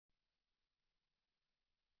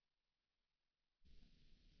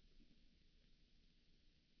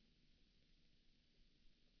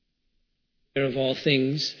of all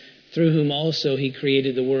things, through whom also he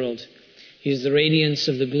created the world. He is the radiance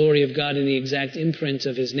of the glory of God and the exact imprint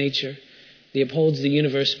of his nature. He upholds the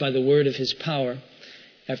universe by the word of his power.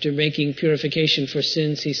 After making purification for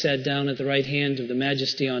sins, he sat down at the right hand of the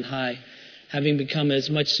Majesty on high, having become as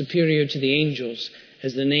much superior to the angels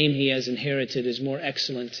as the name he has inherited is more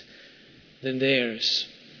excellent than theirs.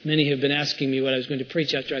 Many have been asking me what I was going to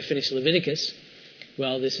preach after I finished Leviticus.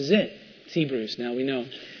 Well, this is it. It's Hebrews, now we know.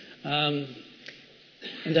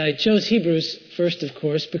 And I chose Hebrews first, of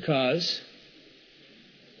course, because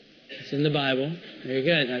it's in the Bible. Very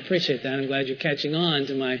good. I appreciate that. I'm glad you're catching on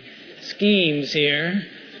to my schemes here.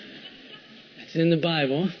 It's in the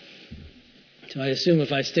Bible. So I assume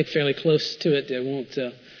if I stick fairly close to it, it won't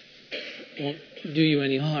do you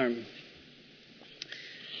any harm.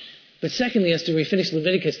 But secondly, after we finished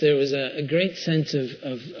Leviticus, there was a great sense of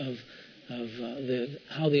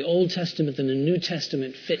how the Old Testament and the New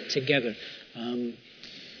Testament fit together.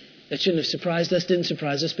 That shouldn't have surprised us, didn't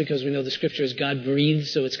surprise us, because we know the Scripture is God-breathed,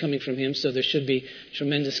 so it's coming from Him, so there should be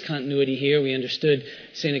tremendous continuity here. We understood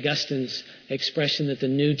St. Augustine's expression that the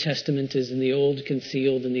New Testament is in the Old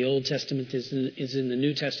concealed, and the Old Testament is in the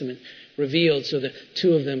New Testament revealed, so the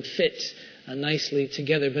two of them fit nicely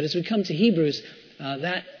together. But as we come to Hebrews,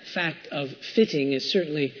 that fact of fitting is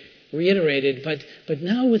certainly reiterated, but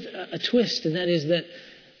now with a twist, and that is that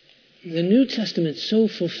the New Testament so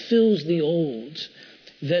fulfills the Old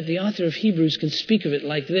that the author of Hebrews can speak of it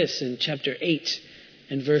like this in chapter 8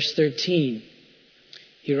 and verse 13.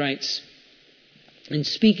 He writes, in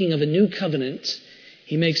speaking of a new covenant,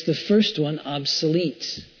 he makes the first one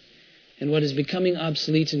obsolete. And what is becoming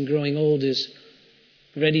obsolete and growing old is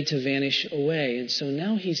ready to vanish away. And so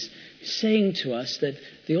now he's saying to us that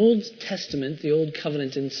the Old Testament, the Old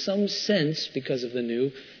Covenant, in some sense, because of the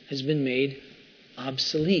New, has been made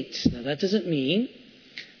obsolete. Now that doesn't mean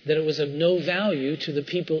that it was of no value to the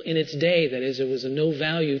people in its day. That is, it was of no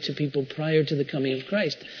value to people prior to the coming of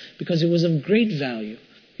Christ, because it was of great value.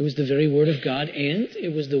 It was the very Word of God, and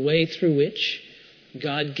it was the way through which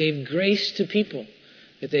God gave grace to people,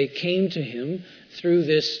 that they came to Him through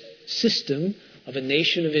this system of a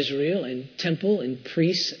nation of Israel and temple and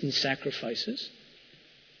priests and sacrifices.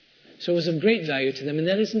 So it was of great value to them. And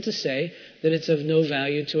that isn't to say that it's of no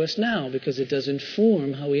value to us now, because it does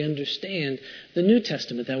inform how we understand the New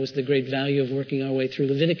Testament. That was the great value of working our way through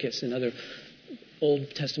Leviticus and other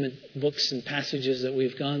Old Testament books and passages that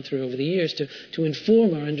we've gone through over the years to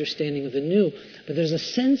inform our understanding of the New. But there's a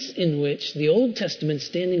sense in which the Old Testament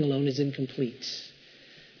standing alone is incomplete.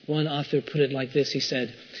 One author put it like this. He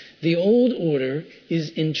said, the old order is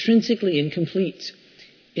intrinsically incomplete.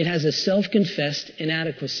 It has a self-confessed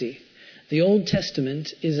inadequacy. The Old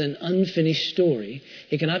Testament is an unfinished story.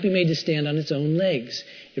 It cannot be made to stand on its own legs.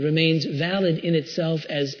 It remains valid in itself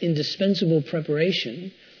as indispensable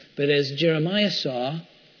preparation, but as Jeremiah saw,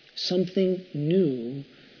 something new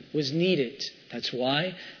was needed. That's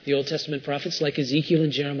why the Old Testament prophets like Ezekiel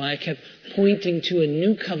and Jeremiah kept pointing to a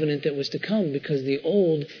new covenant that was to come, because the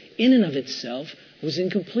old, in and of itself, was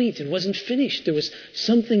incomplete. It wasn't finished. There was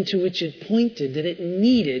something to which it pointed that it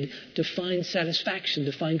needed to find satisfaction,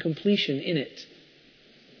 to find completion in it.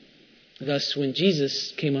 Thus, when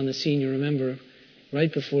Jesus came on the scene, you remember,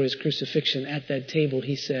 right before His crucifixion, at that table,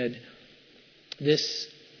 He said, this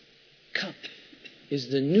cup is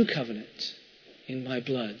the new covenant in my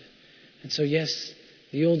blood. And so, yes,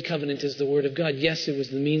 the old covenant is the Word of God. Yes, it was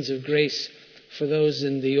the means of grace for those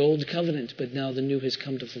in the old covenant, but now the new has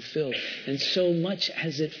come to fulfill. And so much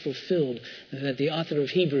has it fulfilled that the author of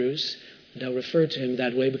Hebrews, and I'll refer to him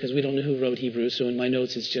that way because we don't know who wrote Hebrews, so in my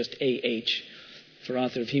notes it's just A.H. for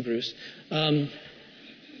author of Hebrews.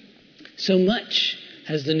 So much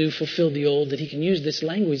has the new fulfilled the old that he can use this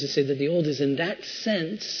language to say that the old is in that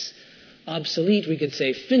sense obsolete. We could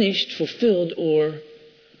say finished, fulfilled, or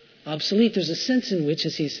obsolete. There's a sense in which,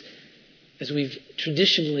 as we've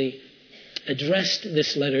traditionally addressed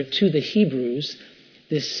this letter to the Hebrews,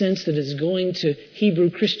 this sense that it's going to Hebrew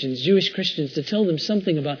Christians, Jewish Christians, to tell them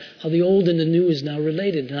something about how the old and the new is now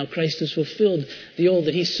related, and how Christ has fulfilled the old,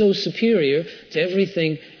 that He's so superior to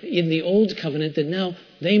everything in the old covenant that now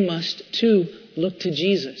they must too look to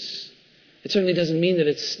Jesus. It certainly doesn't mean that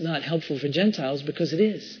it's not helpful for Gentiles, because it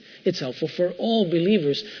is. It's helpful for all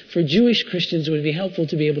believers. For Jewish Christians, it would be helpful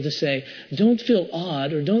to be able to say, don't feel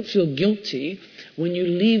odd or don't feel guilty when you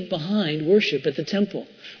leave behind worship at the temple,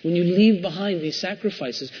 when you leave behind these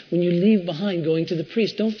sacrifices, when you leave behind going to the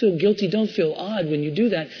priest. Don't feel guilty, don't feel odd when you do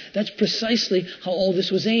that. That's precisely how all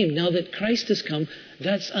this was aimed. Now that Christ has come,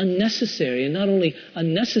 that's unnecessary. And not only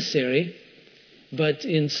unnecessary, but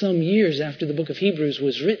in some years after the book of Hebrews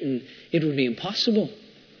was written, it would be impossible.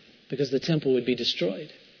 because the temple would be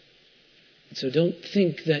destroyed. And so don't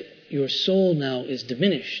think that your soul now is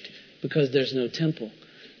diminished because there's no temple,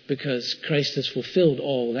 because Christ has fulfilled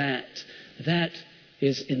all that. That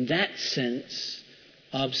is, in that sense,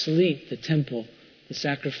 obsolete. The temple, the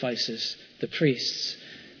sacrifices, the priests,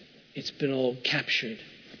 it's been all captured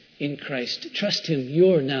in Christ. Trust Him.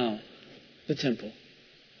 You're now the temple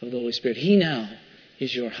of the Holy Spirit. He now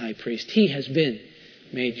is your high priest. He has been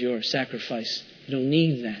made your sacrifice. You don't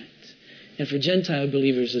need that. And for Gentile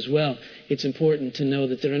believers as well, it's important to know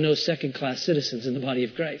that there are no second-class citizens in the body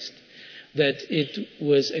of Christ. That it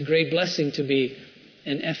was a great blessing to be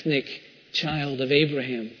an ethnic child of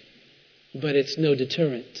Abraham, but it's no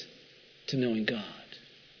deterrent to knowing God,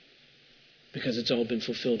 because it's all been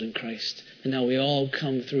fulfilled in Christ. And now we all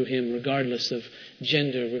come through Him regardless of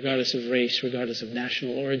gender, regardless of race, regardless of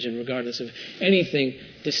national origin, regardless of anything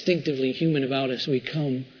distinctively human about us. We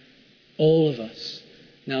come, all of us,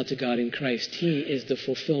 now to God in Christ. He is the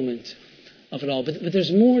fulfillment of it all. But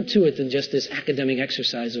there's more to it than just this academic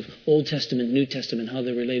exercise of Old Testament, New Testament, how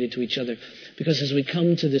they're related to each other. Because as we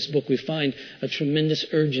come to this book, we find a tremendous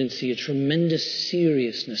urgency, a tremendous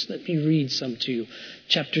seriousness. Let me read some to you.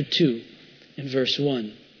 Chapter 2 and verse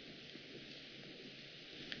 1.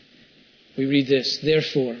 We read this: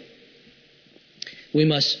 "Therefore, we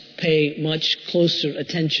must pay much closer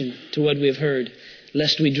attention to what we have heard,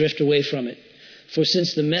 lest we drift away from it. For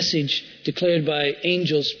since the message declared by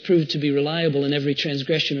angels proved to be reliable, and every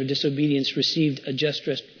transgression or disobedience received a just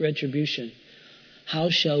retribution, how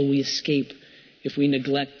shall we escape if we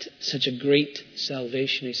neglect such a great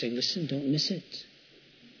salvation?" He's saying, listen, don't miss it.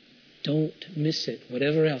 Don't miss it.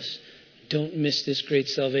 Whatever else, don't miss this great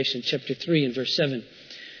salvation. Chapter 3 and verse 7.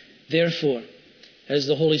 "Therefore, as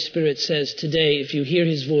the Holy Spirit says, today, if you hear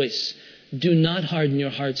His voice, do not harden your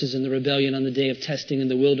hearts as in the rebellion on the day of testing in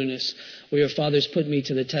the wilderness, where your fathers put me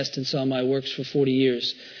to the test and saw my works for 40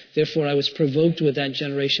 years. Therefore I was provoked with that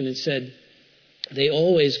generation and said, they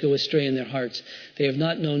always go astray in their hearts. They have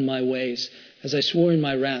not known my ways. As I swore in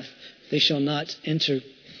my wrath, they shall not enter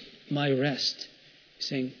my rest." He's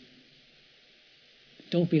saying,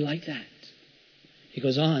 don't be like that. He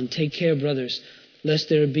goes on, "Take care, brothers, lest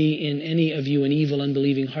there be in any of you an evil,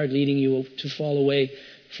 unbelieving heart leading you to fall away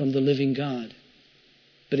from the living God.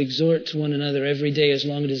 But exhort one another every day, as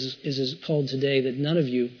long as it is called today, that none of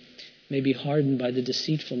you may be hardened by the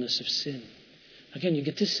deceitfulness of sin." Again, you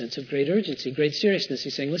get this sense of great urgency, great seriousness.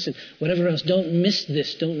 He's saying, listen, whatever else, don't miss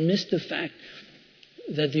this. Don't miss the fact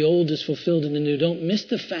that the old is fulfilled in the new. Don't miss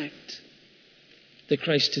the fact that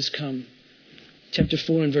Christ has come. Chapter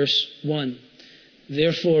 4 and verse 1.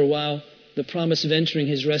 "Therefore, while the promise of entering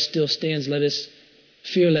His rest still stands, let us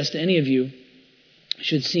fear lest any of you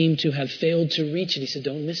should seem to have failed to reach it." He said,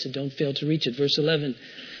 don't miss it. Don't fail to reach it. Verse 11.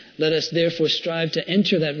 "Let us therefore strive to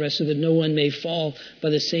enter that rest, so that no one may fall by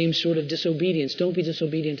the same sort of disobedience." Don't be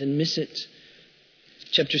disobedient and miss it.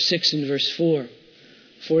 Chapter 6 and verse 4.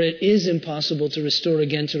 "For it is impossible to restore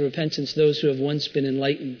again to repentance those who have once been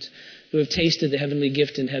enlightened, who have tasted the heavenly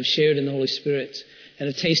gift and have shared in the Holy Spirit, and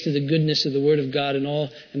have tasted the goodness of the Word of God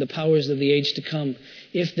and the powers of the age to come.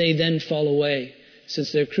 If they then fall away,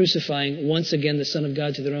 since they're crucifying once again the Son of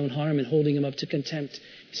God to their own harm and holding Him up to contempt."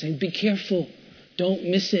 He's saying, be careful. Don't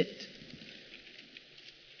miss it.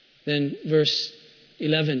 Then verse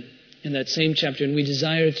 11 in that same chapter, "And we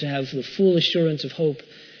desire to have the full assurance of hope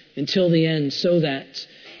until the end, so that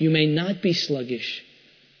you may not be sluggish,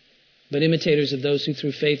 but imitators of those who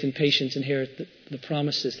through faith and patience inherit the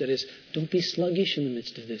promises." That is, don't be sluggish in the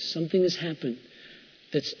midst of this. Something has happened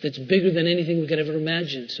that's bigger than anything we could ever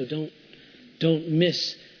imagine. So don't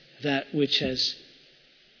miss that which has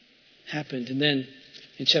happened. And then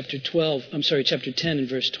in chapter 10 and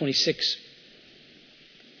verse 26,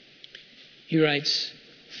 he writes,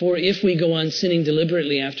 "For if we go on sinning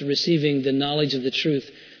deliberately after receiving the knowledge of the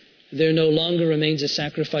truth, there no longer remains a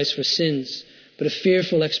sacrifice for sins, but a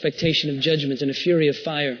fearful expectation of judgment and a fury of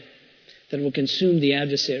fire that will consume the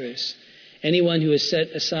adversaries. Anyone who has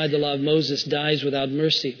set aside the law of Moses dies without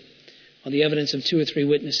mercy on the evidence of 2 or 3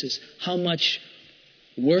 witnesses. How much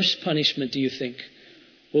worse punishment, do you think,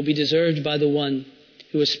 will be deserved by the one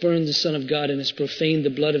who has spurned the Son of God and has profaned the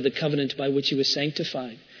blood of the covenant by which He was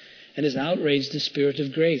sanctified, and has outraged the Spirit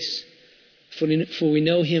of grace? For we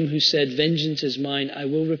know Him who said, 'Vengeance is mine, I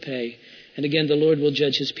will repay,' and again the Lord will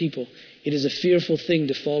judge His people. It is a fearful thing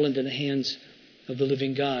to fall into the hands of the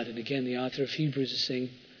living God." And again, the author of Hebrews is saying,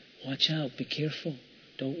 watch out, be careful,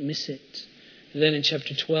 don't miss it. And then in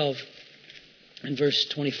chapter 12 and verse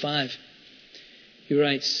 25, he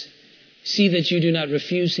writes, "See that you do not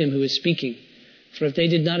refuse Him who is speaking. For if they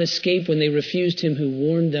did not escape when they refused Him who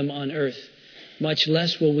warned them on earth, Much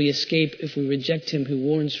less will we escape if we reject him who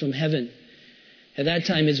warns from heaven. At that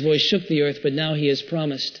time his voice shook the earth, but now he has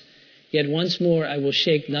promised, yet once more I will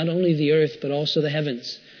shake not only the earth, but also the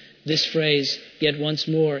heavens. This phrase, yet once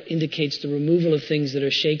more, indicates the removal of things that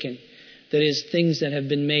are shaken, that is, things that have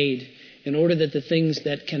been made, in order that the things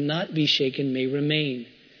that cannot be shaken may remain.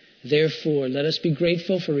 Therefore, let us be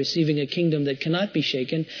grateful for receiving a kingdom that cannot be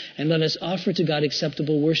shaken, and let us offer to God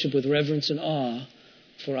acceptable worship with reverence and awe,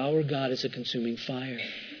 for our God is a consuming fire.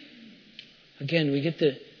 Again, we get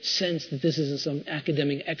the sense that this isn't some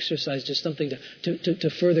academic exercise, just something to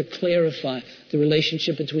further clarify the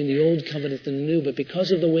relationship between the old covenant and the new. But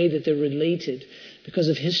because of the way that they're related, because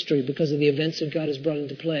of history, because of the events that God has brought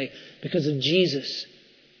into play, because of Jesus,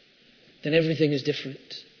 then everything is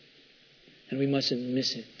different. And we mustn't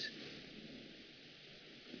miss it.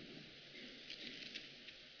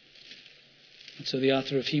 And so the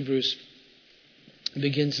author of Hebrews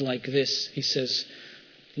begins like this. He says,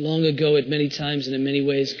 long ago, at many times and in many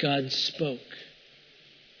ways, God spoke.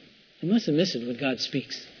 You mustn't miss it when God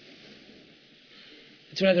speaks.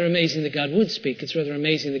 It's rather amazing that God would speak. It's rather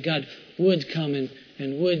amazing that God would come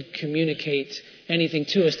and would communicate anything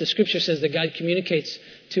to us. The scripture says that God communicates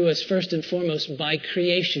to us first and foremost by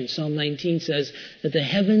creation. Psalm 19 says that the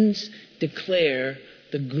heavens declare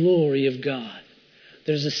the glory of God.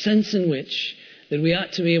 There's a sense in which that we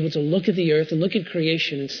ought to be able to look at the earth and look at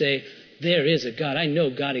creation and say, there is a God. I know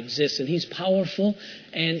God exists, and he's powerful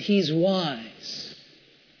and he's wise.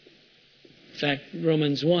 In fact,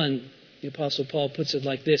 Romans 1, the Apostle Paul puts it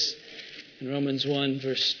like this in Romans 1,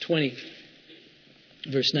 verse 20,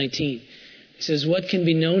 verse 19. He says, what can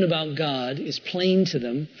be known about God is plain to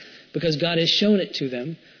them because God has shown it to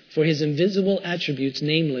them, for his invisible attributes,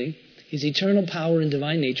 namely his eternal power and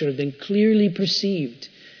divine nature, have been clearly perceived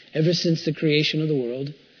ever since the creation of the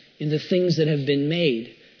world in the things that have been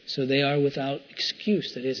made. So they are without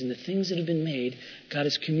excuse. That is, in the things that have been made, God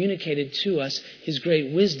has communicated to us his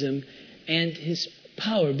great wisdom and his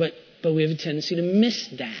power. But we have a tendency to miss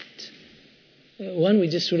that. One, we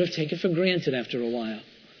just sort of take it for granted after a while.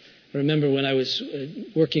 I remember when I was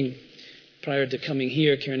working prior to coming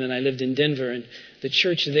here, Karen and I lived in Denver, and the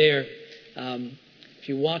church there, if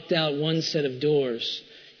you walked out one set of doors,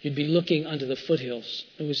 you'd be looking onto the foothills.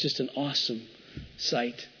 It was just an awesome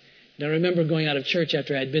sight. And I remember going out of church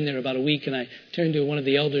after I'd been there about a week, and I turned to one of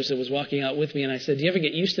the elders that was walking out with me, and I said, do you ever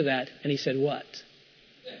get used to that? And he said, what?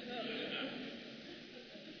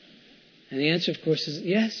 And the answer, of course, is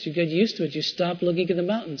yes, you get used to it. You stop looking at the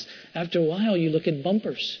mountains. After a while, you look at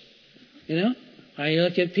bumpers, or you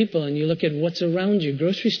look at people, and you look at what's around you,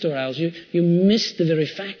 grocery store aisles. You miss the very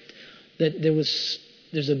fact that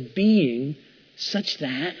there's a being such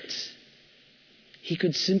that he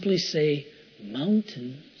could simply say,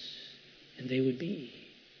 mountains, and they would be.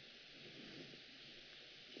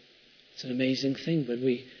 It's an amazing thing, but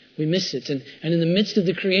we miss it. And in the midst of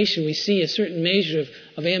the creation, we see a certain measure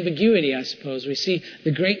of ambiguity, I suppose. We see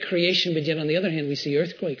the great creation, but yet on the other hand, we see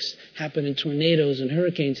earthquakes happen and tornadoes and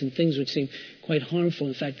hurricanes and things which seem quite harmful.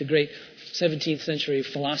 In fact, the great 17th century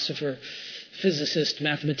philosopher, physicist,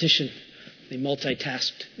 mathematician, they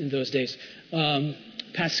multitasked in those days,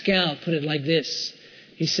 Pascal put it like this.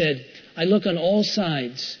 He said, I look on all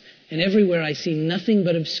sides, and everywhere I see nothing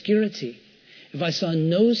but obscurity. If I saw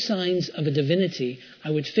no signs of a divinity,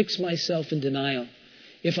 I would fix myself in denial.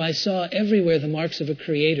 If I saw everywhere the marks of a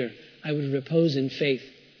creator, I would repose in faith.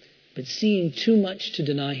 But seeing too much to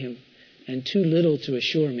deny him, and too little to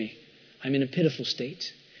assure me, I'm in a pitiful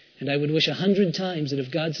state. And I would wish 100 times that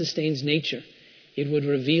if God sustains nature, it would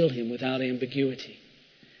reveal him without ambiguity.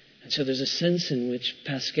 And so there's a sense in which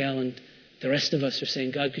Pascal and the rest of us are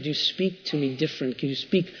saying, God, could you speak to me different? Could you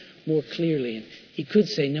speak more clearly? And he could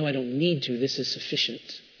say, no, I don't need to. This is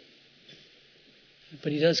sufficient.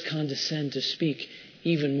 But he does condescend to speak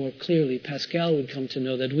even more clearly. Pascal would come to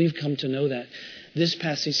know that. We've come to know that. This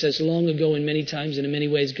passage says, long ago and many times and in many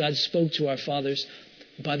ways, God spoke to our fathers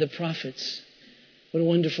by the prophets. What a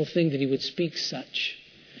wonderful thing that he would speak such.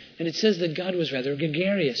 And it says that God was rather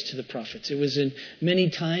gregarious to the prophets. It was in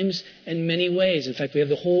many times and many ways. In fact, we have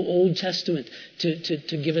the whole Old Testament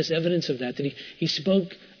to give us evidence of that he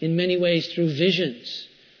spoke in many ways through visions.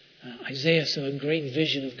 Isaiah saw a great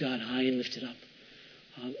vision of God high and lifted up.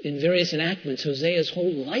 In various enactments, Hosea's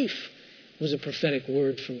whole life was a prophetic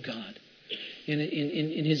word from God.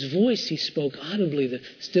 In his voice, he spoke audibly, the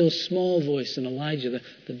still small voice in Elijah,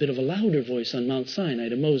 the bit of a louder voice on Mount Sinai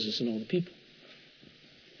to Moses and all the people.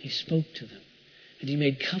 He spoke to them, and he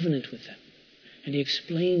made covenant with them, and he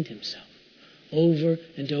explained himself over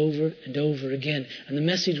and over and over again. And the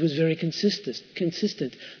message was very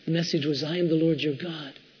consistent. The message was, I am the Lord your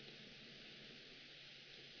God.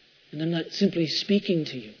 And I'm not simply speaking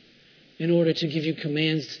to you in order to give you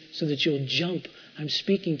commands so that you'll jump. I'm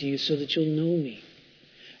speaking to you so that you'll know me.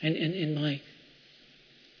 And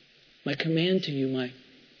my command to you, my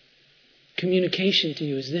communication to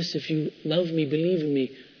you is this: if you love me, believe in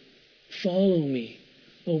me, follow me,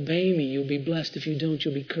 obey me, you'll be blessed. If you don't,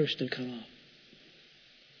 you'll be cursed and cut off.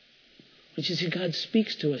 Which is, God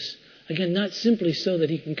speaks to us. Again, not simply so that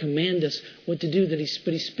he can command us what to do, but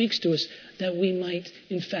he speaks to us that we might,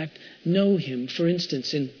 in fact, know him. For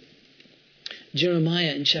instance, in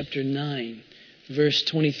Jeremiah in chapter 9, verse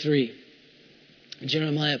 23,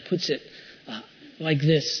 Jeremiah puts it like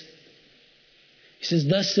this. He says,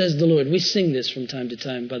 "Thus says the Lord." We sing this from time to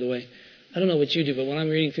time, by the way. I don't know what you do, but when I'm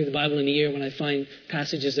reading through the Bible in a year, when I find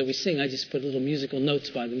passages that we sing, I just put little musical notes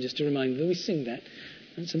by them just to remind me that we sing that.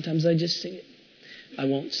 And sometimes I just sing it. I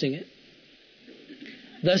won't sing it.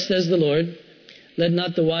 "Thus says the Lord, let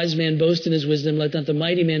not the wise man boast in his wisdom, let not the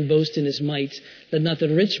mighty man boast in his might, let not the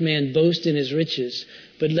rich man boast in his riches,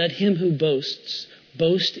 but let him who boasts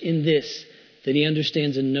boast in this, that he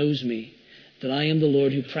understands and knows me, that I am the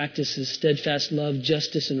Lord who practices steadfast love,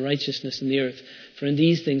 justice, and righteousness in the earth. For in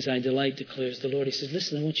these things I delight, declares the Lord." He says,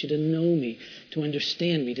 listen, I want you to know me, to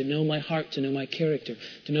understand me, to know my heart, to know my character,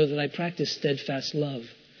 to know that I practice steadfast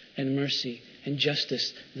love and mercy and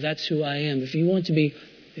justice. That's who I am. If you want to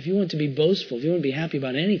be boastful, if you want to be happy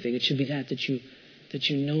about anything, it should be that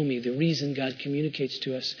you know me. The reason God communicates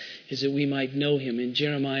to us is that we might know him. In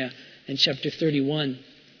Jeremiah, in chapter 31,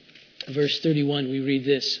 verse 31, we read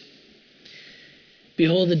this: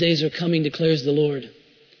 "Behold, the days are coming, declares the Lord,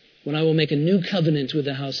 when I will make a new covenant with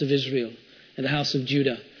the house of Israel and the house of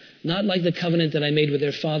Judah, not like the covenant that I made with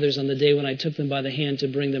their fathers on the day when I took them by the hand to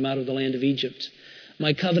bring them out of the land of Egypt.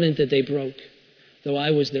 My covenant that they broke, though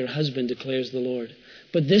I was their husband, declares the Lord.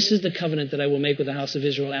 But this is the covenant that I will make with the house of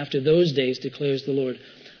Israel after those days, declares the Lord.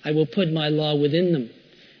 I will put my law within them,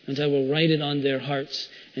 and I will write it on their hearts,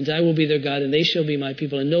 and I will be their God, and they shall be my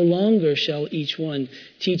people. And no longer shall each one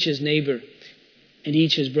teach his neighbor and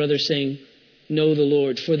each his brother, saying, know the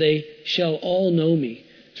Lord. For they shall all know me,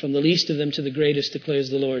 from the least of them to the greatest, declares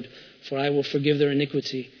the Lord. For I will forgive their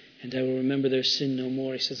iniquity, and I will remember their sin no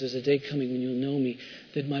more." He says, there's a day coming when you'll know me,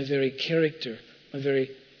 that my very character, my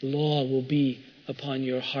very law will be upon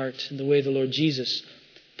your heart. And the way the Lord Jesus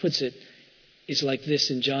puts it is like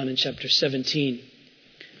this in John in chapter 17,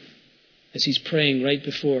 as he's praying right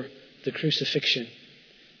before the crucifixion.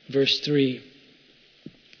 Verse 3,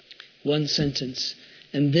 one sentence: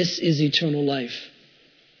 "And this is eternal life,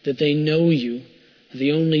 that they know you,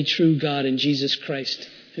 the only true God, and Jesus Christ,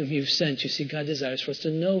 whom you've sent." You see, God desires for us to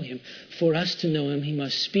know him. For us to know him, he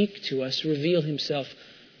must speak to us, reveal himself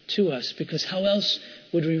to us, because how else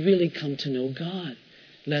would we really come to know God,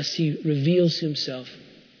 unless he reveals himself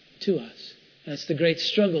to us? That's the great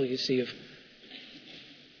struggle, you see, of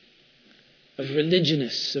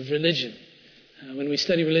religionists, of religion. When we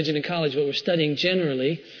study religion in college, what we're studying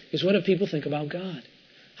generally is, what do people think about God?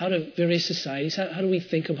 How do various societies, how do we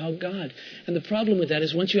think about God? And the problem with that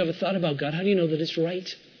is, once you have a thought about God, how do you know that it's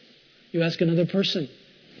right? You ask another person.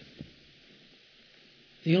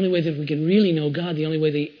 The only way that we can really know God, the only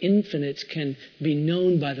way the infinite can be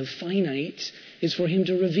known by the finite, is for him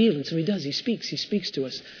to reveal. And so he does. He speaks to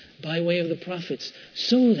us by way of the prophets,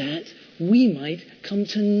 so that we might come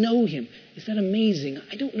to know him. Is that amazing?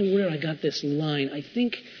 I don't know where I got this line. I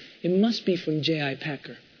think it must be from J.I.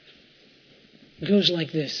 Packer. It goes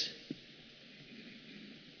like this: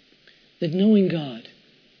 that knowing God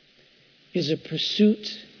is a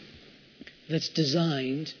pursuit that's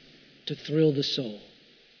designed to thrill the soul.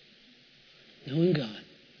 Knowing God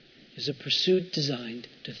is a pursuit designed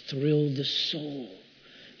to thrill the soul.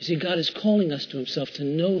 You see, God is calling us to himself to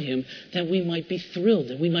know him, that we might be thrilled,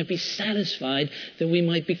 that we might be satisfied, that we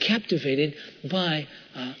might be captivated by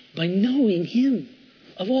knowing him.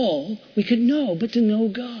 Of all we could know, but to know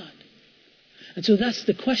God. And so that's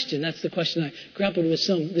the question. That's the question I grappled with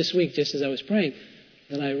some this week, just as I was praying,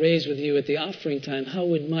 that I raised with you at the offering time. How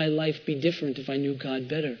would my life be different if I knew God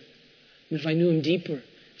better? If I knew him deeper?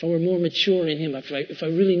 If I were more mature in him? If I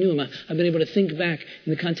really knew him? I've been able to think back in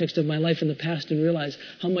the context of my life in the past and realize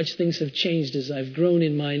how much things have changed as I've grown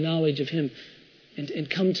in my knowledge of him and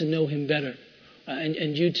come to know him better.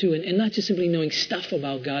 And you too. And not just simply knowing stuff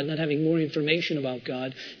about God, not having more information about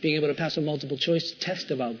God, being able to pass a multiple choice test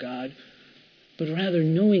about God, but rather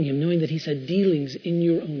knowing him, knowing that he's had dealings in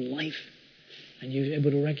your own life, and you're able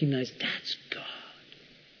to recognize that's God.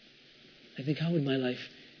 I think, how would my life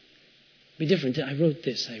be different? I wrote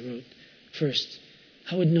first,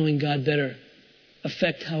 how would knowing God better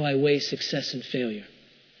affect how I weigh success and failure?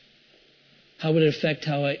 How would it affect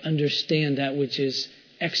how I understand that which is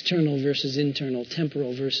external versus internal,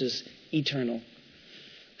 temporal versus eternal?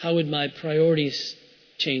 How would my priorities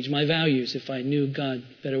change, my values, if I knew God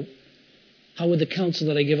better? How would the counsel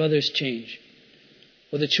that I give others change?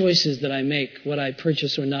 Or the choices that I make, what I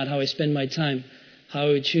purchase or not, how I spend my time, how I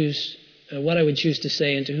would choose, what I would choose to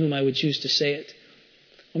say and to whom I would choose to say it?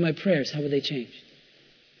 Or my prayers, how would they change?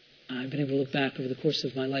 I've been able to look back over the course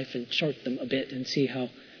of my life and chart them a bit and see how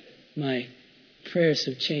my prayers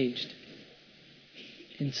have changed.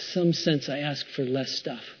 In some sense, I ask for less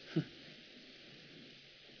stuff.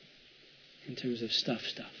 In terms of stuff.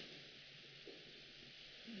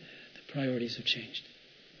 The priorities have changed.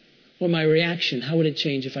 Or my reaction, how would it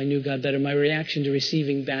change if I knew God better? My reaction to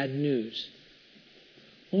receiving bad news.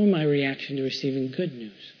 Or my reaction to receiving good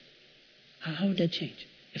news. How would that change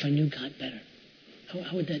if I knew God better?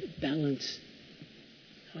 How would that balance?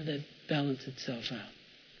 How would that balance itself out?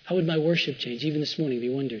 How would my worship change? Even this morning, we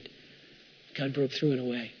wondered. God broke through in a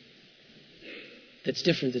way that's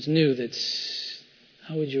different, that's new,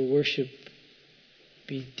 how would your worship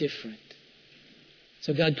be different?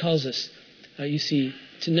 So God calls us, you see,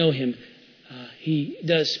 to know Him. He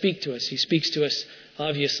does speak to us. He speaks to us,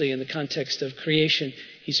 obviously, in the context of creation.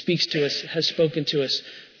 He speaks to us, has spoken to us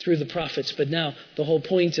through the prophets. But now, the whole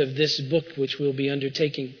point of this book, which we'll be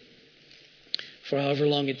undertaking for however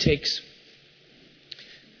long it takes,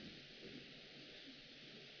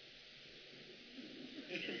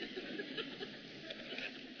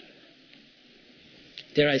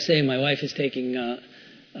 dare I say, my wife is taking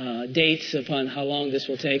dates upon how long this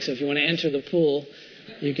will take. So if you want to enter the pool,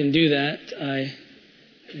 you can do that. I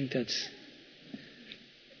think that's...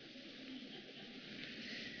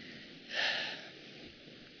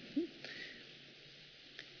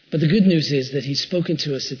 But the good news is that He's spoken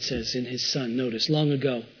to us, it says, in His Son. Notice, long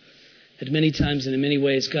ago, at many times and in many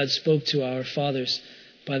ways, God spoke to our fathers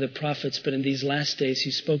by the prophets. But in these last days,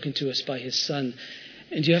 He's spoken to us by His Son.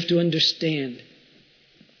 And you have to understand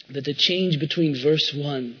that the change between verse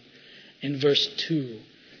 1 and verse 2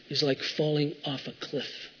 is like falling off a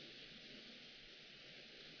cliff.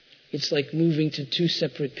 It's like moving to two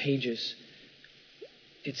separate pages.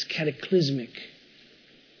 It's cataclysmic.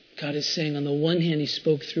 God is saying, on the one hand, He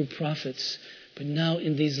spoke through prophets, but now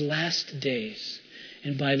in these last days,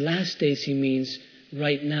 and by last days He means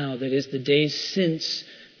right now, that is the days since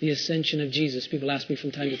the ascension of Jesus. People ask me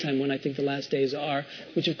from time to time when I think the last days are,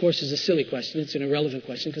 which of course is a silly question. It's an irrelevant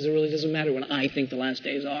question because it really doesn't matter when I think the last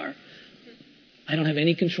days are. I don't have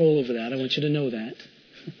any control over that. I want you to know that.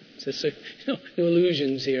 So, no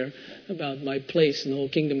illusions here about my place in the whole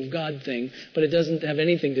kingdom of God thing, but it doesn't have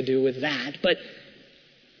anything to do with that. But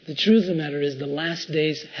the truth of the matter is the last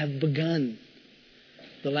days have begun.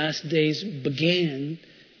 The last days began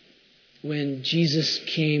when Jesus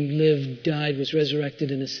came, lived, died, was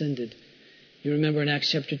resurrected, and ascended. You remember in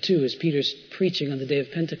Acts chapter 2, as Peter's preaching on the day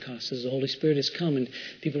of Pentecost, as the Holy Spirit has come and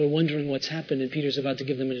people are wondering what's happened, and Peter's about to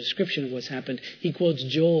give them a description of what's happened. He quotes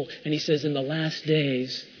Joel, and he says, in the last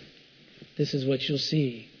days, this is what you'll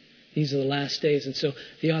see. These are the last days. And so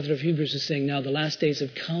the author of Hebrews is saying, now the last days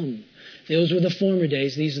have come. Those were the former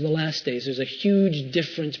days. These are the last days. There's a huge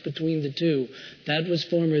difference between the two. That was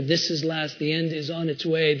former. This is last. The end is on its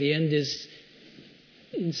way. The end is,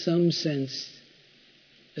 in some sense,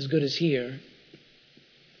 as good as here.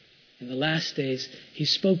 In the last days,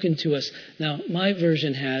 He's spoken to us. Now, my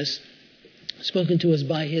version has spoken to us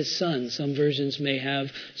by His Son. Some versions may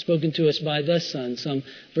have spoken to us by the Son. Some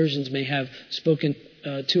versions may have spoken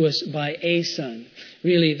to us by a Son.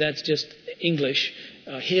 Really, that's just English.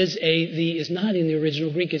 The is not in the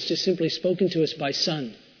original Greek. It's just simply spoken to us by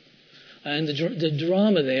Son. And the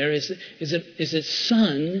drama there is that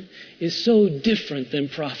Son is so different than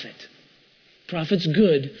prophet. Prophet's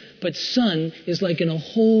good, but Son is like in a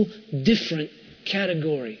whole different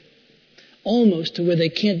category. Almost to where they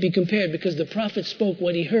can't be compared, because the prophet spoke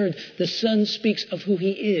what he heard. The Son speaks of who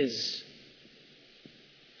He is.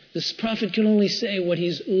 The prophet can only say what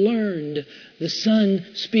he's learned. The Son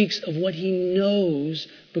speaks of what He knows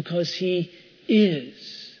because He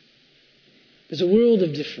is. There's a world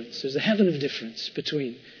of difference. There's a heaven of difference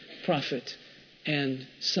between prophet and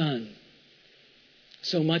Son.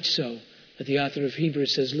 So much so that the author of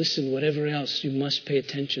Hebrews says, listen, whatever else, you must pay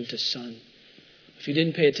attention to Son. If you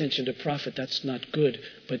didn't pay attention to prophet, that's not good.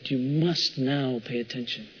 But you must now pay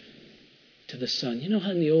attention to the Son. You know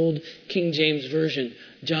how in the old King James Version,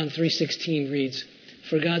 John 3:16 reads,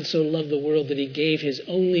 for God so loved the world that He gave His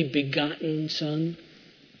only begotten Son.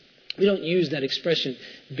 We don't use that expression,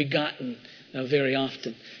 begotten, very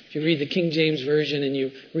often. If you read the King James Version and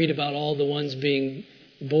you read about all the ones being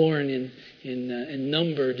born and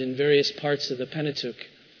numbered in various parts of the Pentateuch,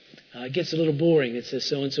 It gets a little boring. It says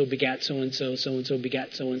so-and-so begat so-and-so, so-and-so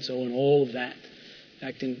begat so-and-so, and all of that. In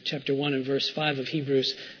fact, in chapter 1 and verse 5 of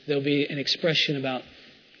Hebrews, there'll be an expression about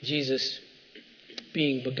Jesus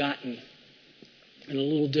being begotten in a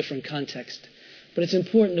little different context. But it's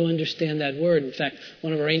important to understand that word. In fact,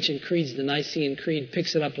 one of our ancient creeds, the Nicene Creed,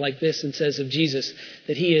 picks it up like this and says of Jesus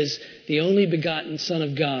that he is the only begotten Son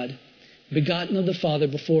of God, begotten of the Father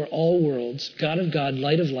before all worlds, God of God,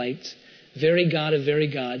 light of lights, very God of very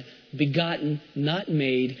God, begotten, not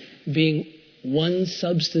made, being one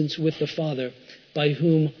substance with the Father, by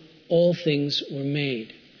whom all things were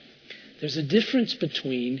made. There's a difference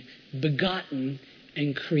between begotten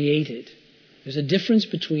and created. There's a difference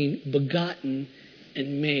between begotten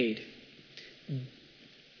and made.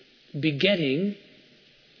 Begetting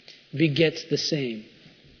begets the same.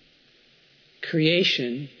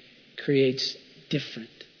 Creation creates different.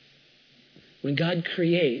 When God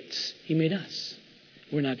creates, he made us.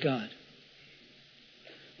 We're not God.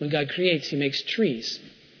 When God creates, he makes trees.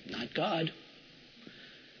 Not God.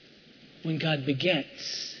 When God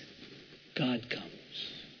begets, God comes.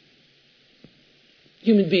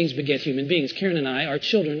 Human beings beget human beings. Karen and I, our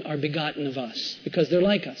children, are begotten of us because they're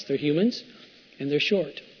like us. They're humans and they're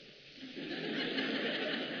short.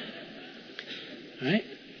 Right?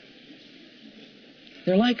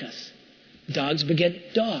 They're like us. Dogs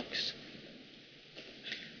beget dogs.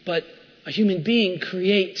 But a human being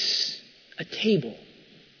creates a table,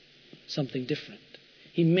 something different.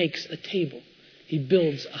 He makes a table. He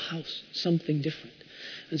builds a house, something different.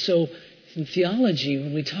 And so in theology,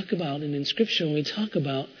 when we talk about, and in Scripture, when we talk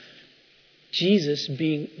about Jesus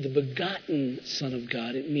being the begotten Son of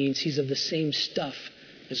God, it means he's of the same stuff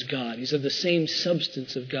as God. He's of the same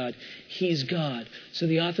substance of God. He's God. So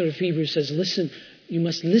the author of Hebrews says, listen, you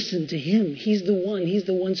must listen to him. He's the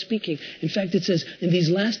one speaking. In fact, it says, in these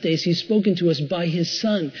last days, he's spoken to us by his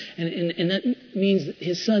Son. And that means that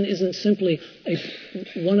his Son isn't simply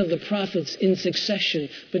one of the prophets in succession,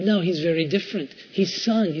 but no, he's very different. He's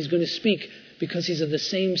Son. He's going to speak because he's of the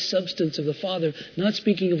same substance of the Father, not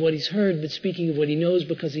speaking of what he's heard, but speaking of what he knows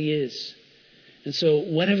because he is. And so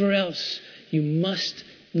whatever else, you must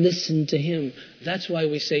listen to him. That's why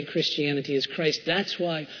we say Christianity is Christ. That's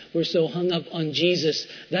why we're so hung up on Jesus.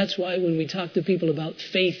 That's why when we talk to people about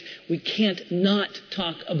faith, we can't not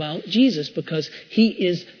talk about Jesus because he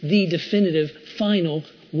is the definitive final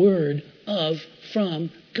word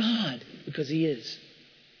from God, because he is.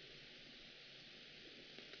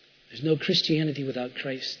 There's no Christianity without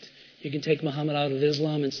Christ. You can take Muhammad out of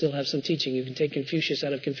Islam and still have some teaching. You can take Confucius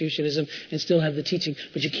out of Confucianism and still have the teaching.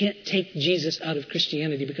 But you can't take Jesus out of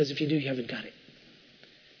Christianity, because if you do, you haven't got it.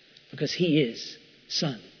 Because he is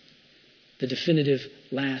Son, the definitive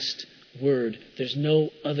last word. There's no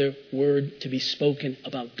other word to be spoken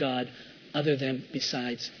about God other than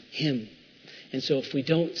besides him. And so if we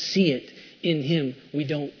don't see it in him, we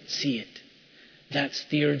don't see it. That's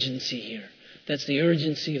the urgency here. That's the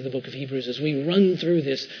urgency of the book of Hebrews. As we run through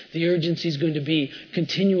this, the urgency is going to be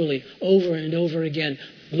continually, over and over again.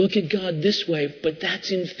 Look at God this way, but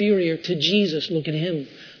that's inferior to Jesus. Look at him.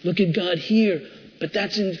 Look at God here, but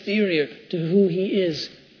that's inferior to who he is.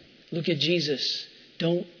 Look at Jesus.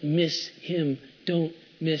 Don't miss him. Don't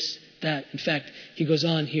miss that. In fact, he goes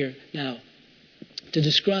on here now to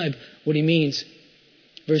describe what he means.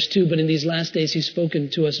 Verse 2, but in these last days he's spoken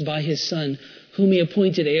to us by his Son, whom he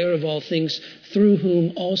appointed heir of all things, through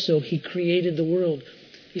whom also he created the world.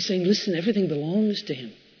 He's saying, listen, everything belongs to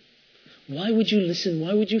him. Why would you listen?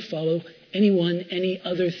 Why would you follow anyone, any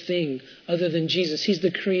other thing other than Jesus? He's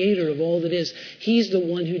the creator of all that is. He's the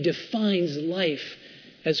one who defines life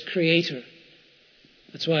as creator.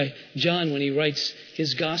 That's why John, when he writes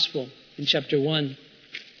his gospel in chapter 1,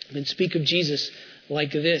 can speak of Jesus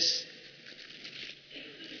like this.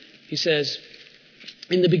 He says,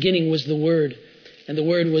 in the beginning was the Word, and the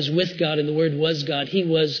Word was with God, and the Word was God. He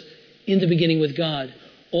was in the beginning with God.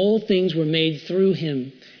 All things were made through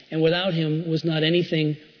him, and without him was not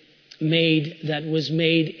anything made that was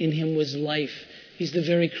made. In him was life. He's the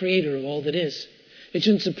very creator of all that is. It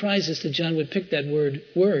shouldn't surprise us that John would pick that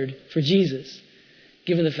word for Jesus,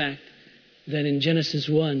 given the fact that in Genesis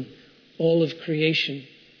 1, all of creation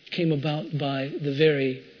came about by the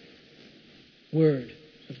very Word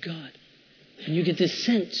of God. And you get this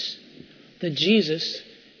sense that Jesus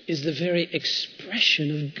is the very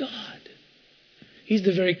expression of God. He's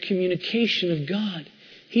the very communication of God.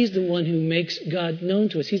 He's the one who makes God known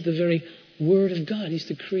to us. He's the very Word of God. He's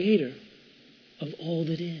the creator of all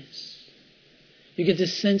that is. You get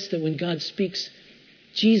this sense that when God speaks,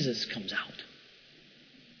 Jesus comes out.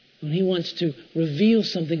 When he wants to reveal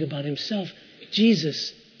something about himself,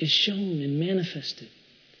 Jesus is shown and manifested.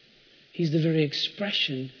 He's the very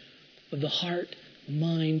expression of the heart,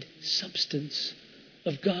 mind, substance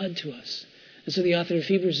of God to us. And so the author of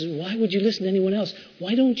Hebrews says, why would you listen to anyone else?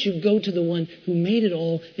 Why don't you go to the one who made it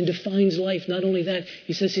all and defines life? Not only that,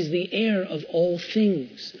 he says he's the heir of all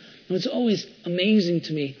things. Now, it's always amazing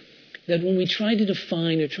to me that when we try to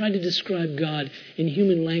define or try to describe God in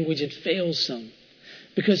human language, it fails some.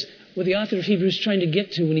 Because what the author of Hebrews is trying to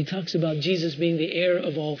get to when he talks about Jesus being the heir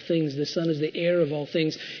of all things, the Son is the heir of all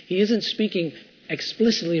things, he isn't speaking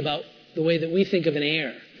explicitly about the way that we think of an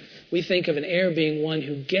heir. We think of an heir being one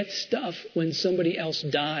who gets stuff when somebody else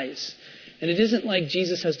dies. And it isn't like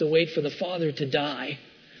Jesus has to wait for the Father to die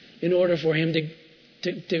in order for him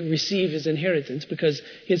to receive his inheritance, because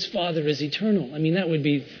his Father is eternal. I mean, that would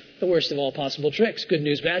be the worst of all possible tricks. Good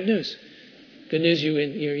news, bad news. Good news, you're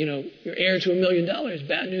heir to $1 million.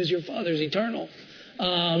 Bad news, your Father's eternal.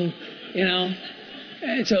 And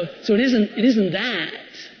so it isn't that.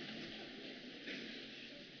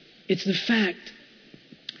 It's the fact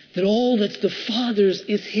that all that's the Father's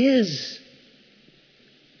is his.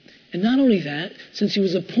 And not only that, since he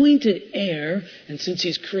was appointed heir, and since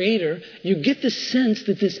he's creator, you get the sense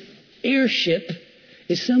that this heirship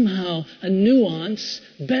is somehow a nuance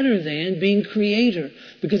better than being creator,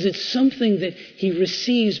 because it's something that he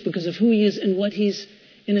receives because of who he is and what he's,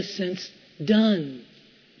 in a sense, done.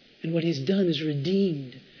 And what he's done is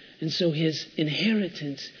redeemed. And so his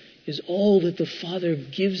inheritance is all that the Father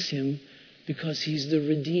gives him, because he's the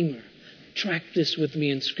Redeemer. Track this with me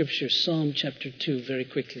in Scripture. Psalm chapter 2, very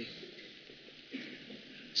quickly.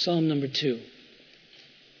 Psalm number 2.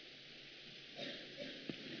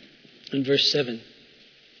 And verse 7.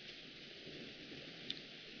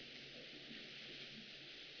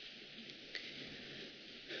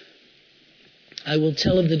 I will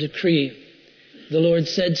tell of the decree. The Lord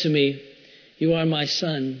said to me, you are my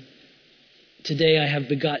son. Today I have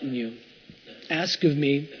begotten you. Ask of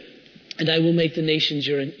me, and I will make the nations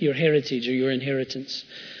your heritage or your inheritance,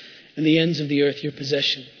 and the ends of the earth your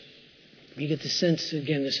possession. You get the sense,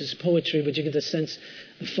 again, this is poetry, but you get the sense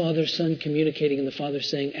the Father, Son communicating, and the Father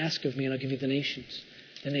saying, ask of me and I'll give you the nations.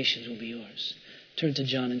 The nations will be yours. Turn to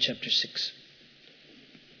John in chapter 6.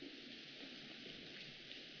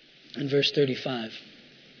 And verse 35.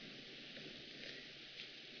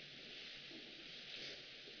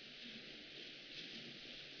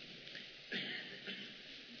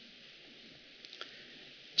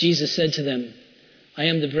 Jesus said to them, I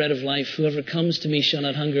am the bread of life. Whoever comes to me shall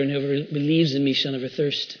not hunger, and whoever believes in me shall never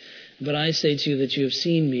thirst. But I say to you that you have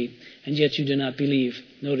seen me, and yet you do not believe.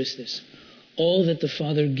 Notice this. All that the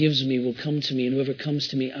Father gives me will come to me, and whoever comes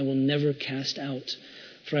to me I will never cast out.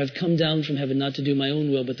 For I have come down from heaven not to do my own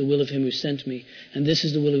will, but the will of him who sent me. And this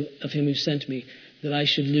is the will of him who sent me, that I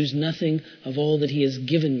should lose nothing of all that he has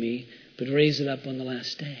given me, but raise it up on the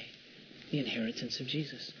last day. The inheritance of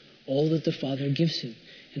Jesus. All that the Father gives him.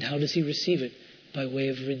 And how does he receive it? By way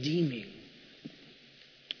of redeeming.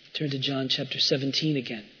 Turn to John chapter 17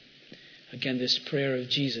 again. Again, this prayer of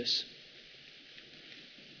Jesus.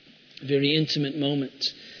 A very intimate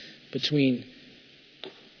moment between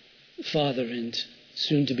Father and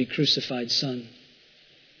soon-to-be crucified Son.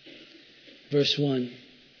 Verse 1.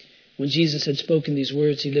 When Jesus had spoken these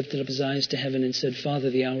words, he lifted up his eyes to heaven and said, Father,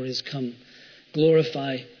 the hour has come.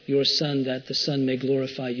 Glorify your Son, that the Son may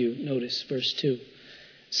glorify you. Notice verse 2.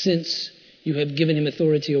 Since you have given him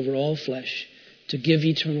authority over all flesh, to give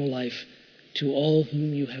eternal life to all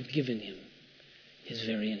whom you have given him, his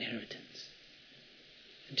very inheritance.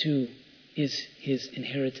 And who is his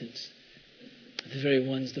inheritance? The very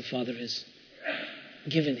ones the Father has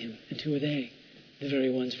given him. And who are they? The very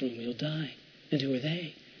ones for whom he'll die. And who are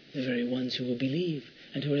they? The very ones who will believe.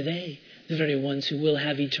 And who are they? The very ones who will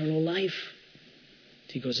have eternal life.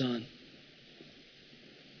 He goes on.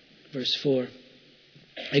 Verse 4.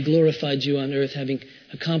 I glorified you on earth, having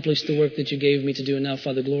accomplished the work that you gave me to do. And now,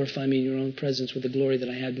 Father, glorify me in your own presence with the glory that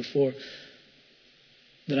I had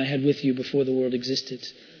with you before the world existed.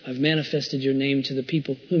 I've manifested your name to the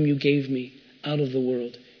people whom you gave me out of the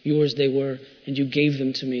world. Yours they were, and you gave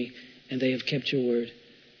them to me, and they have kept your word.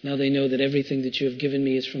 Now they know that everything that you have given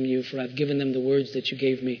me is from you, for I've given them the words that you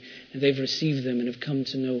gave me, and they've received them and have come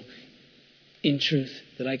to know in truth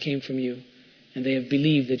that I came from you, and they have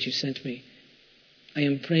believed that you sent me. I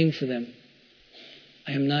am praying for them.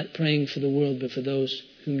 I am not praying for the world, but for those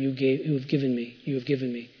who have given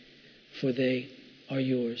me, for they are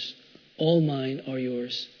yours. All mine are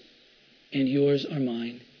yours, and yours are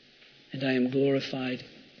mine, and I am glorified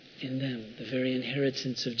in them, the very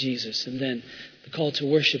inheritance of Jesus. And then the call to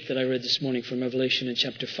worship that I read this morning from Revelation in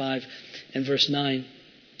chapter 5 and verse 9.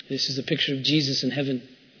 This is a picture of Jesus in heaven.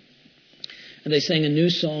 And they sang a new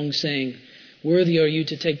song, saying, "Worthy are you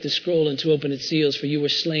to take the scroll and to open its seals, for you were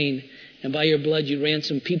slain, and by your blood you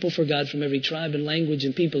ransomed people for God from every tribe and language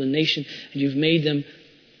and people and nation, and you've made them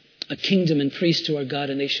a kingdom and priests to our God,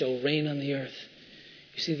 and they shall reign on the earth."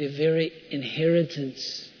 You see, the very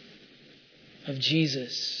inheritance of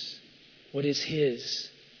Jesus, what is his,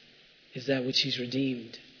 is that which he's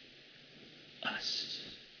redeemed, us,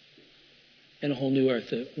 and a whole new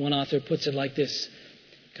earth. One author puts it like this,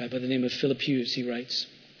 a guy by the name of Philip Hughes. He writes,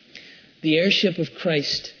 "The heirship of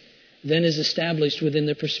Christ then is established within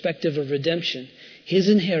the perspective of redemption. His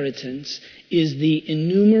inheritance is the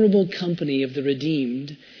innumerable company of the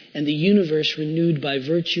redeemed and the universe renewed by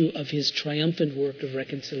virtue of his triumphant work of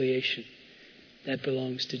reconciliation. That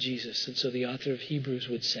belongs to Jesus." And so the author of Hebrews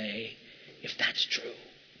would say, if that's true,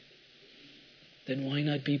 then why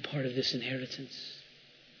not be part of this inheritance?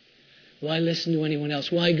 Why listen to anyone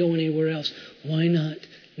else? Why go anywhere else? Why not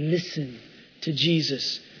listen to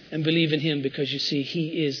Jesus and believe in him? Because you see,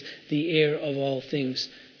 he is the heir of all things,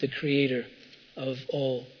 the creator of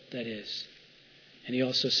all that is. And he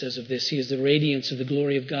also says of this, he is the radiance of the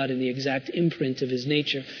glory of God and the exact imprint of his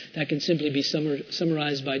nature. That can simply be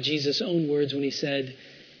summarized by Jesus' own words when he said,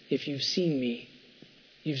 "If you've seen me,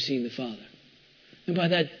 you've seen the Father." And by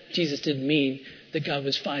that, Jesus didn't mean that God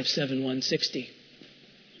was 5'7", 160.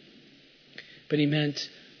 But he meant,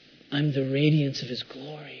 I'm the radiance of his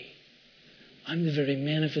glory. I'm the very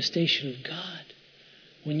manifestation of God.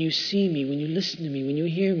 When you see me, when you listen to me, when you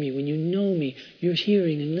hear me, when you know me, you're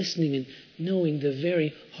hearing and listening and knowing the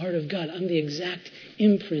very heart of God. I'm the exact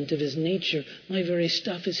imprint of his nature. My very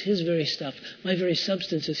stuff is his very stuff. My very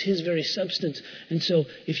substance is his very substance. And so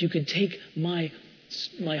if you could take my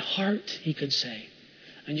heart, he could say,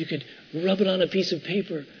 and you could rub it on a piece of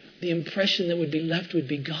paper, the impression that would be left would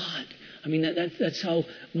be God. I mean, that's how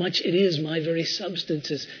much it is. My very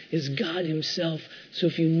substance is God himself. So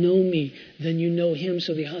if you know me, then you know him.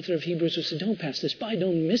 So the author of Hebrews would say, don't pass this by.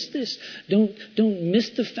 Don't miss this. Don't miss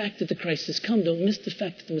the fact that the Christ has come. Don't miss the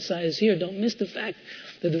fact that the Messiah is here. Don't miss the fact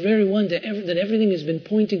that the very one that everything has been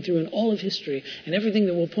pointing through in all of history, and everything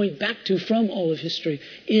that will point back to from all of history,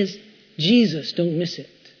 is Jesus. Don't miss it.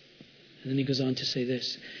 And then he goes on to say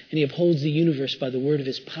this, and he upholds the universe by the word of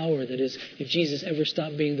his power. That is, if Jesus ever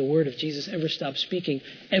stopped being the word, if Jesus ever stopped speaking,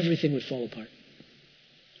 everything would fall apart.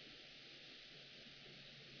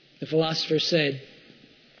 The philosopher said,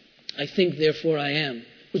 I think, therefore I am,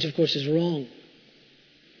 which of course is wrong.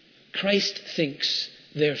 Christ thinks,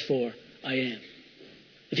 therefore I am.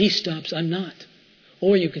 If he stops, I'm not.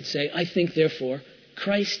 Or you could say, I think, therefore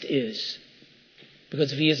Christ is.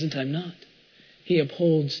 Because if he isn't, I'm not. He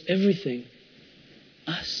upholds everything,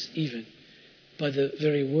 us even, by the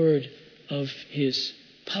very word of his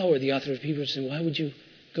power. The author of Hebrews said, why would you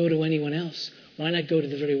go to anyone else? Why not go to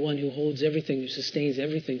the very one who holds everything, who sustains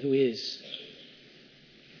everything, who is?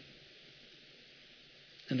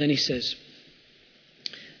 And then he says,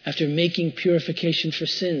 after making purification for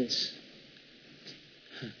sins,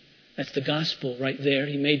 that's the gospel right there.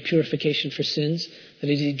 He made purification for sins. That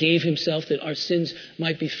he gave himself that our sins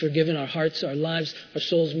might be forgiven, our hearts, our lives, our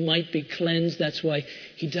souls might be cleansed. That's why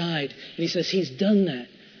he died. And he says he's done that.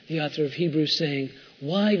 The author of Hebrews saying,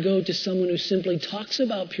 why go to someone who simply talks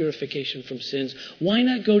about purification from sins? Why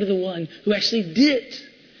not go to the one who actually did it?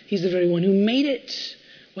 He's the very one who made it.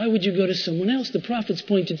 Why would you go to someone else? The prophets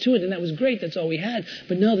pointed to it, and that was great. That's all we had.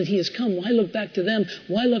 But now that he has come, why look back to them?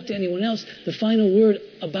 Why look to anyone else? The final word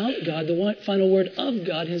about God, the final word of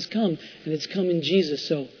God has come, and it's come in Jesus.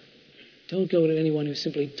 So don't go to anyone who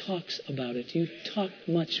simply talks about it. You talk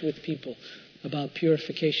much with people about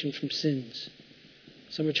purification from sins.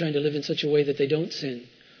 Some are trying to live in such a way that they don't sin.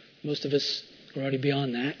 Most of us are already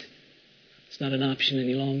beyond that. It's not an option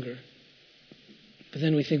any longer. But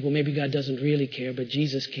then we think, well, maybe God doesn't really care, but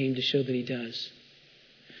Jesus came to show that he does.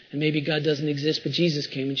 And maybe God doesn't exist, but Jesus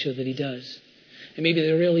came and showed that he does. And maybe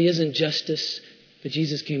there really isn't justice, but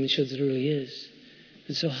Jesus came and showed that there really is.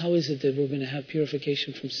 And so how is it that we're going to have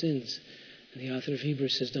purification from sins? And the author of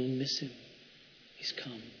Hebrews says, don't miss him. He's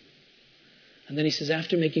come. And then he says,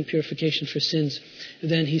 after making purification for sins,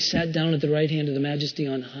 then he sat down at the right hand of the Majesty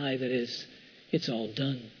on high. That is, it's all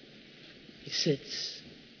done. He sits.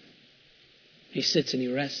 He sits and he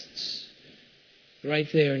rests right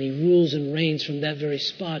there, and he rules and reigns from that very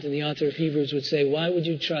spot. And the author of Hebrews would say, why would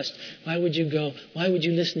you trust? Why would you go? Why would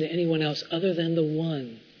you listen to anyone else other than the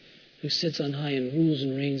one who sits on high and rules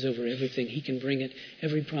and reigns over everything? He can bring it.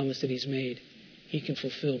 Every promise that he's made, he can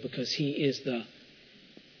fulfill because he is the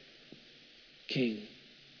King.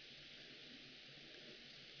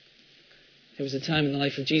 There was a time in the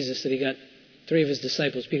life of Jesus that he got 3 of his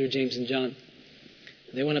disciples, Peter, James, and John.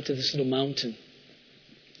 They went up to this little mountain.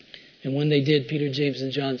 And when they did, Peter, James,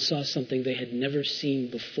 and John saw something they had never seen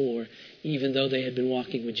before, even though they had been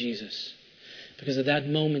walking with Jesus. Because at that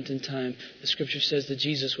moment in time, the scripture says that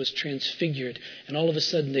Jesus was transfigured. And all of a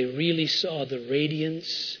sudden, they really saw the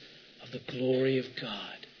radiance of the glory of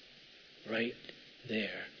God right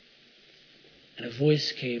there. And a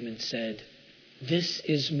voice came and said, "This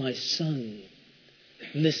is my son.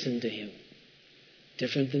 Listen to him."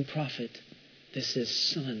 Different than prophet. This is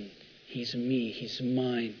son. He's me. He's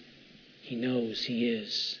mine. He knows he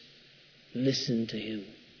is. Listen to him.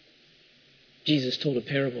 Jesus told a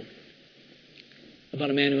parable about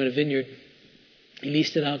a man who had a vineyard. He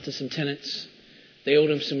leased it out to some tenants. They owed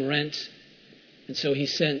him some rent. And so he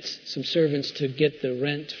sent some servants to get the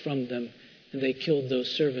rent from them. And they killed those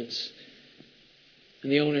servants.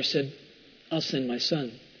 And the owner said, "I'll send my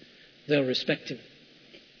son. They'll respect him."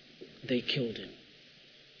 They killed him.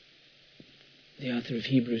 The author of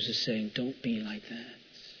Hebrews is saying, don't be like that.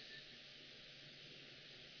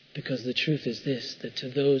 Because the truth is this, that to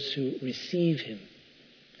those who receive him,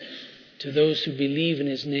 to those who believe in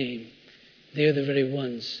his name, they are the very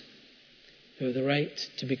ones who have the right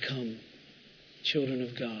to become children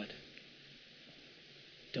of God.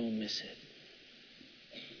 Don't miss it.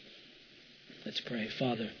 Let's pray.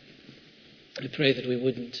 Father, I pray that we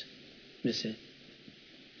wouldn't miss it.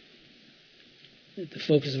 That the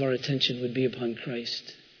focus of our attention would be upon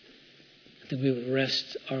Christ. That we would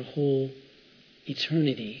rest our whole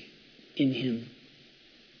eternity in him.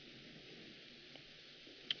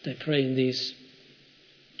 I pray in these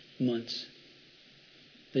months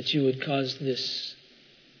that you would cause this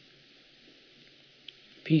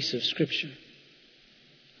piece of Scripture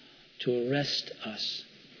to arrest us,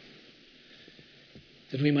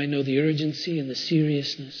 that we might know the urgency and the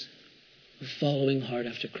seriousness of following hard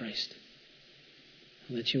after Christ,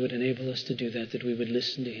 and that you would enable us to do that, that we would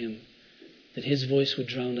listen to him, that his voice would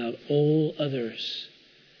drown out all others,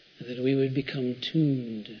 and that we would become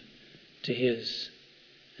tuned to his,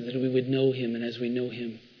 and that we would know him, and as we know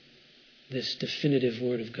him, this definitive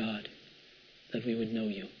word of God, that we would know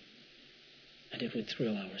you, and it would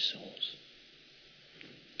thrill our souls.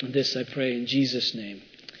 And this I pray in Jesus' name.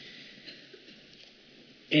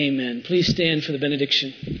 Amen. Please stand for the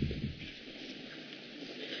benediction.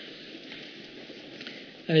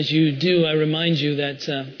 As you do, I remind you that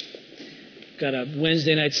got a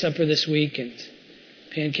Wednesday night supper this week and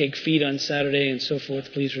pancake feed on Saturday and so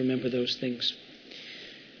forth. Please remember those things.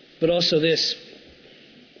 But also this,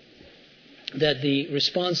 that the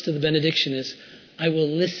response to the benediction is, I will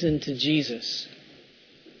listen to Jesus.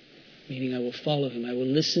 Meaning I will follow him. I will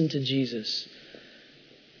listen to Jesus.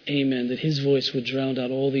 Amen. That his voice would drown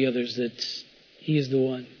out all the others, that he is the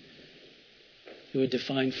one who would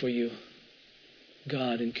define for you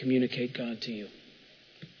God and communicate God to you.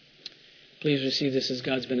 Please receive this as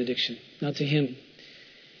God's benediction. Now to him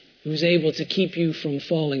who is able to keep you from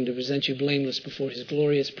falling, to present you blameless before his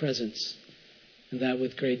glorious presence, and that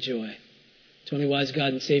with great joy. To only wise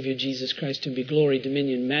God and Savior Jesus Christ, to whom be glory,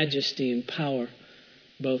 dominion, majesty, and power,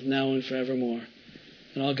 both now and forevermore.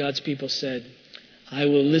 And all God's people said, I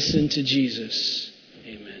will listen to Jesus.